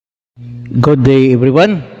Good day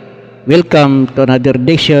everyone. Welcome to another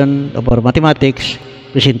edition of our mathematics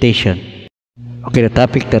presentation. Okay, the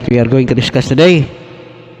topic that we are going to discuss today,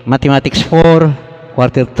 Mathematics 4,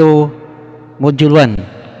 Quarter 2, Module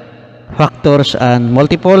 1, Factors and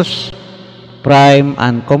Multiples, Prime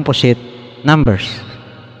and Composite Numbers.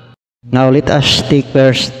 Now let us take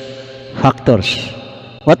first factors.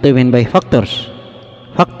 What do you mean by factors?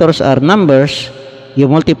 Factors are numbers you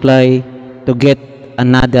multiply to get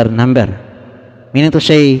another number, meaning to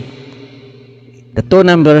say the two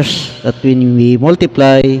numbers that when we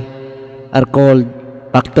multiply are called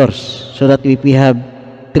factors. So that if we have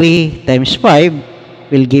 3 times 5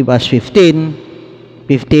 will give us 15.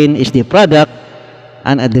 15 is the product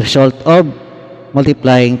and a result of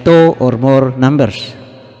multiplying two or more numbers.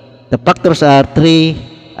 The factors are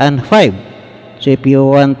 3 and 5. So if you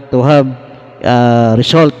want to have a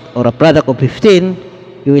result or a product of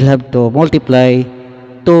 15, you will have to multiply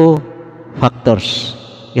two factors.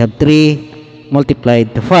 You have 3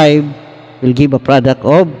 multiplied to 5 will give a product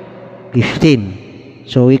of 15.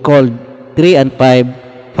 So we call 3 and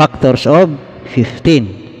 5 factors of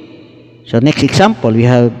 15. So next example, we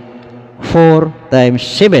have 4 times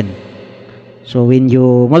 7. So when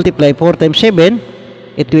you multiply 4 times 7,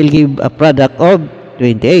 it will give a product of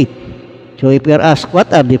 28. So if we are asked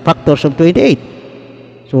what are the factors of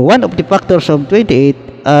 28, so one of the factors of 28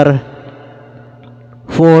 are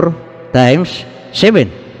 4 times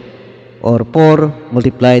 7, or 4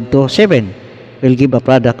 multiplied to 7 will give a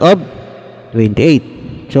product of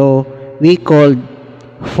 28. So we called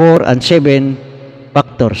 4 and 7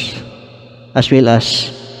 factors, as well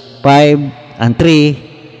as 5 and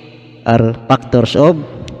 3 are factors of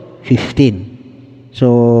 15.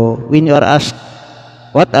 So when you are asked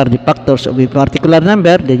what are the factors of a particular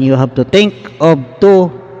number, then you have to think of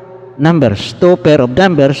two pair of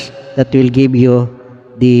numbers that will give you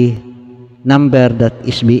the number that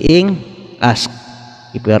is being asked.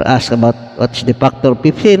 If you are asked about what's the factor of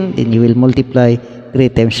 15, then you will multiply 3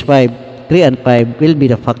 times 5. 3 and 5 will be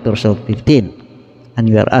the factors of 15. And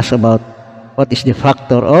you are asked about what is the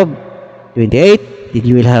factor of 28, then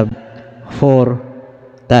you will have 4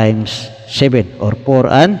 times 7, or 4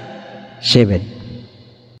 and 7.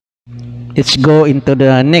 Let's go into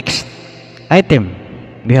the next item.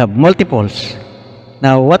 We have multiples.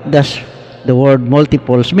 Now what does the word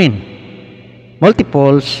multiples mean?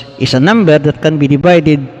 Multiples is a number that can be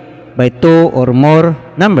divided by two or more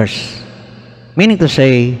numbers, meaning to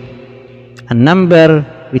say a number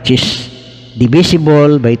which is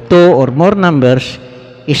divisible by two or more numbers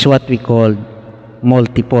is what we call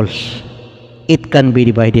multiples. It can be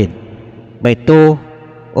divided by two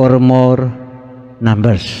or more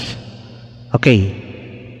numbers.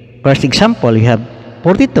 Okay, first example, we have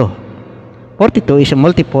 42. 42 is a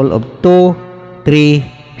multiple of 2, 3,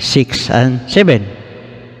 6, and 7.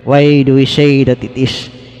 Why do we say that it is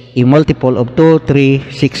a multiple of 2,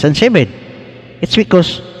 3, 6, and 7? It's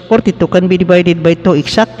because 42 can be divided by 2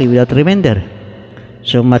 exactly without remainder.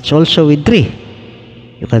 So much also with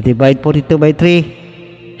 3. You can divide 42 by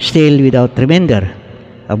 3 still without remainder.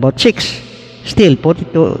 About 6. Still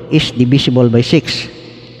 42 is divisible by 6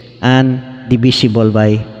 and divisible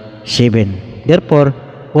by 7. Therefore,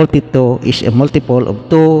 42 is a multiple of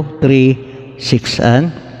 2, 3, 6,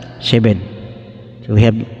 and 7. So we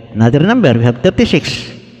have another number. We have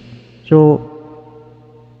 36. So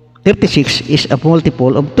 36 is a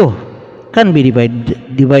multiple of 2. Can be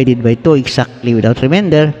divided by 2 exactly without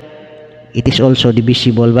remainder. It is also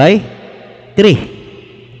divisible by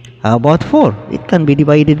 3. How about 4? It can be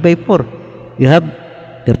divided by 4. You have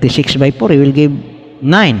 36 by 4. You will give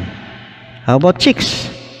 9. How about 6?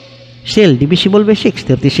 Still divisible by 6.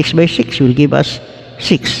 36 by 6 will give us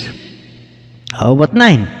 6. How about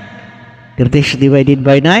 9? 36 divided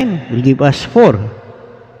by 9 will give us 4.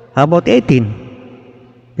 How about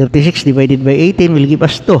 18? 36 divided by 18 will give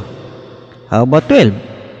us 2. How about 12?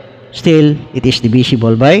 Still, it is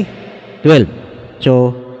divisible by 12.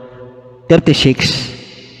 So, 36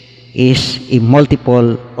 is a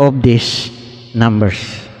multiple of these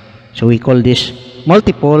numbers. So, we call this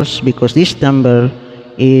multiples because this number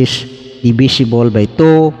is divisible by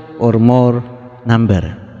 2 or more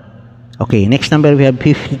number. Okay, next number we have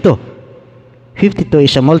 52. 52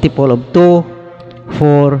 is a multiple of 2,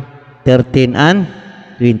 4, 13, and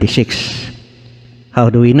 26. How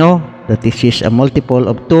do we know that this is a multiple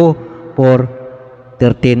of 2, 4,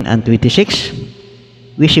 13, and 26?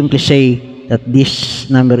 We simply say that this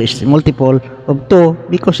number is a multiple of 2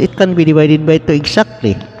 because it can be divided by 2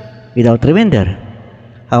 exactly without remainder.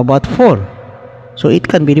 How about 4? So it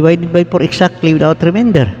can be divided by 4 exactly without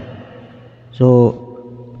remainder.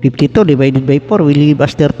 So 52 divided by 4 will give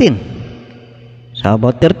us 13. So how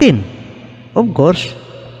about 13? Of course,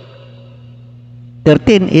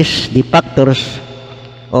 13 is the factors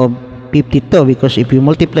of 52, because if you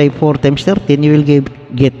multiply 4 times 13, you will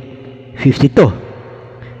get 52.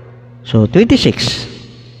 So 26.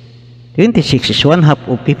 26 is 1/2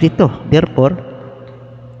 of 52. Therefore,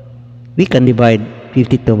 we can divide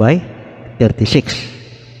 52 by 36.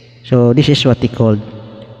 So this is what we call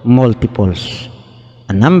multiples.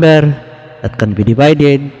 A number that can be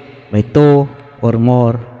divided by 2 or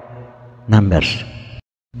more numbers.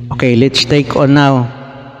 Okay, let's take on now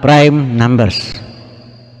prime numbers.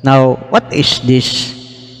 Now, what is this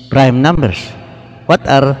prime numbers? What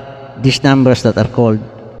are these numbers that are called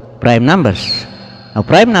prime numbers? Now,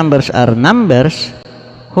 prime numbers are numbers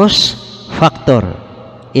whose factor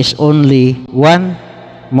is only 1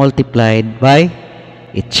 multiplied by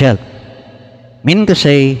itself. Meaning to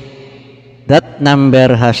say, that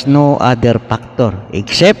number has no other factor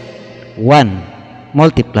except 1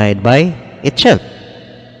 multiplied by itself.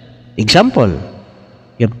 Example,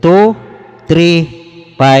 you have 2,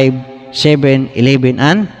 3, 5, 7, 11,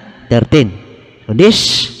 and 13. So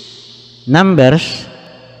these numbers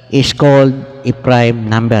is called a prime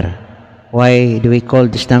number. Why do we call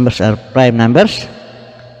these numbers are prime numbers?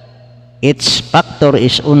 Its factor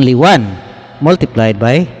is only 1 multiplied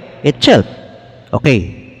by itself.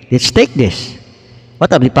 Okay, let's take this.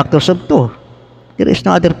 What are the factors of 2? There is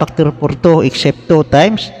no other factor for 2 except 2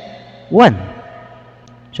 times 1.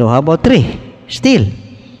 So how about 3? Still,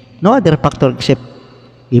 no other factor except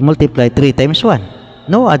we multiply 3 times 1.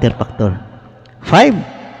 No other factor. 5,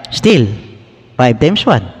 still 5 times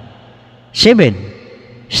 1. 7,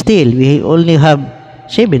 still we only have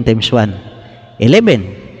 7 times 1. 11,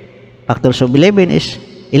 factors of 11 is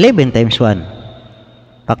 11 times 1.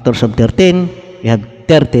 Factors of 13, we have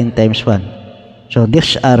 13 times 1. So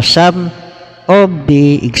these are some of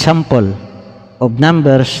the example of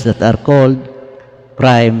numbers that are called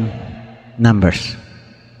prime numbers.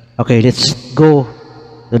 Okay, let's go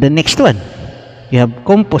to the next one. We have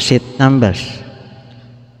composite numbers.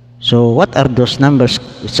 So what are those numbers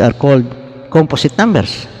which are called composite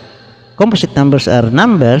numbers? Composite numbers are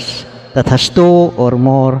numbers that has 2 or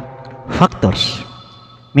more factors.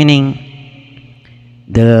 Meaning,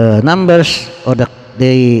 the numbers or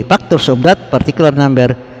the factors of that particular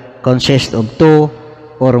number consist of 2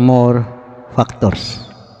 or more factors.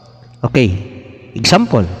 Okay,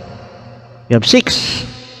 example, we have 6.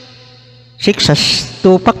 6 has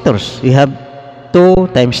 2 factors. We have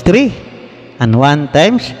 2 times 3 and 1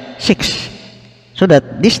 times 6. So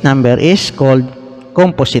that this number is called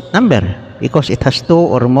composite number because it has 2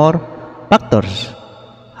 or more factors.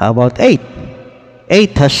 How about 8?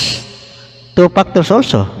 8 has 2 factors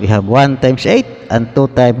also. We have 1 times 8 and 2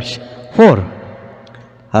 times 4.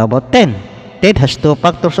 How about 10? 10 has 2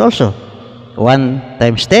 factors also. 1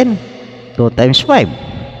 times 10, 2 times 5.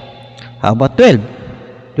 How about 12?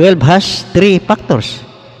 12 has 3 factors.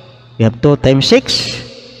 We have 2 times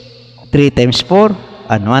 6, 3 times 4,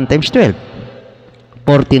 and 1 times 12.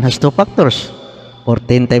 14 has 2 factors.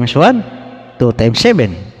 14 times 1, 2 times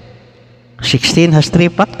 7. 16 has 3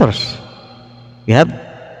 factors. We have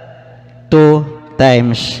 2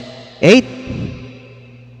 times 8,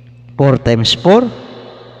 4 times 4,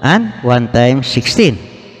 and 1 times 16.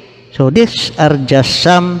 So these are just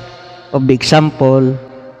some of the example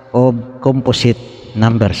of composite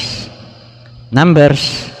numbers.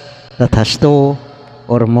 Numbers that has 2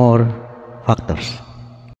 or more factors.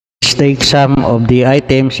 Let's take some of the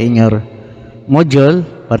items in your module,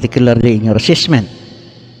 particularly in your assessment.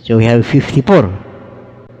 So we have 54.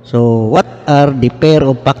 So what are the pair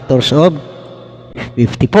of factors of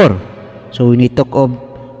 54? So when we talk of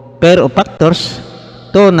pair of factors,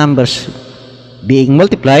 2 numbers being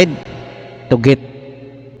multiplied to get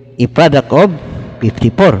a product of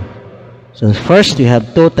 54. So first we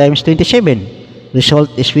have 2 times 27. Result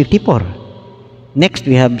is 54. Next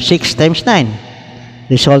we have 6 times 9.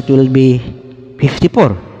 Result will be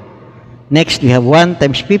 54. Next we have 1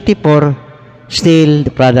 times 54. Still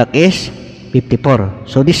the product is 54.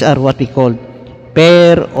 So these are what we call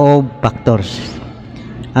pair of factors.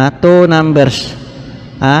 2 numbers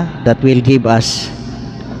that will give us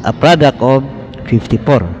a product of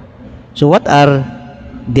 54. So what are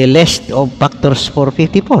the list of factors for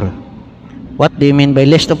 54? What do you mean by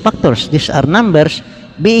list of factors? These are numbers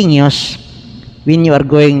being used when you are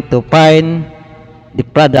going to find the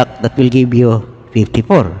product that will give you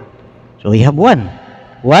 54. So we have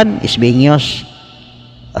 1. 1 is being used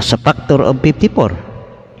as a factor of 54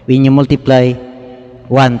 when you multiply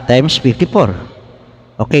 1 times 54.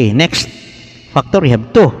 Okay, next factor we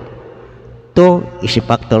have 2. 2 is a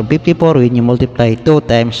factor of 54 when you multiply 2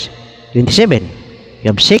 times 27. you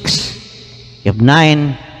have 6, you have 9,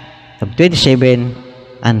 you have 27,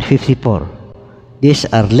 and 54. These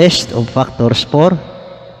are list of factors for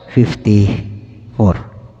 54.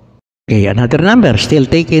 Okay, another number still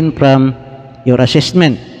taken from your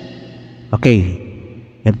assessment. Okay,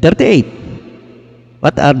 you have 38.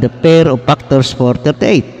 What are the pair of factors for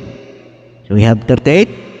 38? So we have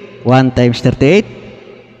 38, 1 times 38,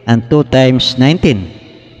 and 2 times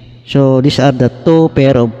 19. So these are the two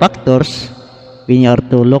pair of factors when you are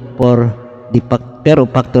to look for the pair of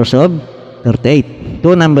factors of 38.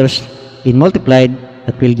 Two numbers in multiplied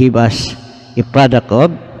that will give us a product of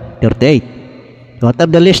 38. So what are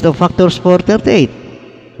the list of factors for 38?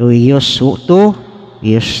 So we use 2,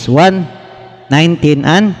 we use 1, 19,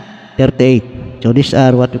 and 38. So these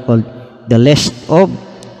are what we call the list of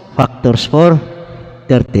factors for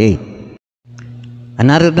 38.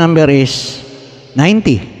 Another number is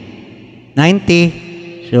 90.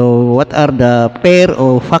 90. So what are the pair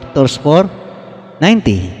of factors for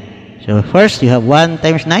 90? So first you have 1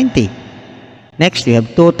 times 90. Next you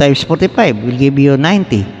have 2 times 45 will give you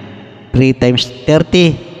 90. 3 times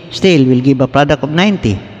 30 still will give a product of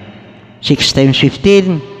 90. 6 times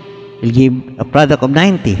 15 will give a product of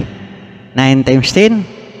 90. 9 times 10,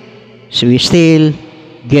 so we still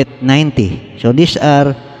get 90. So these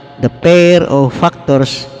are the pair of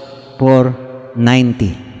factors for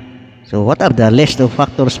 90. So what are the list of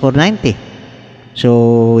factors for 90?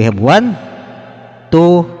 So we have 1,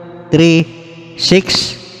 2, 3,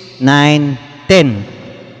 6, 9, 10,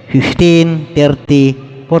 15,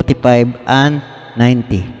 30, 45, and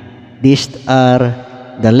 90. These are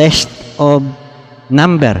the list of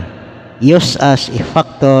number used as a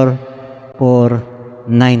factor for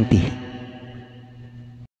 90.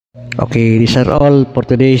 Okay, these are all for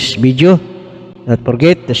today's video. Don't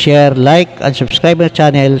forget to share, like, and subscribe our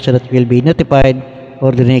channel so that you will be notified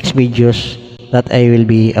for the next videos that I will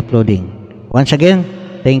be uploading. Once again,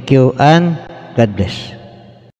 thank you and God bless.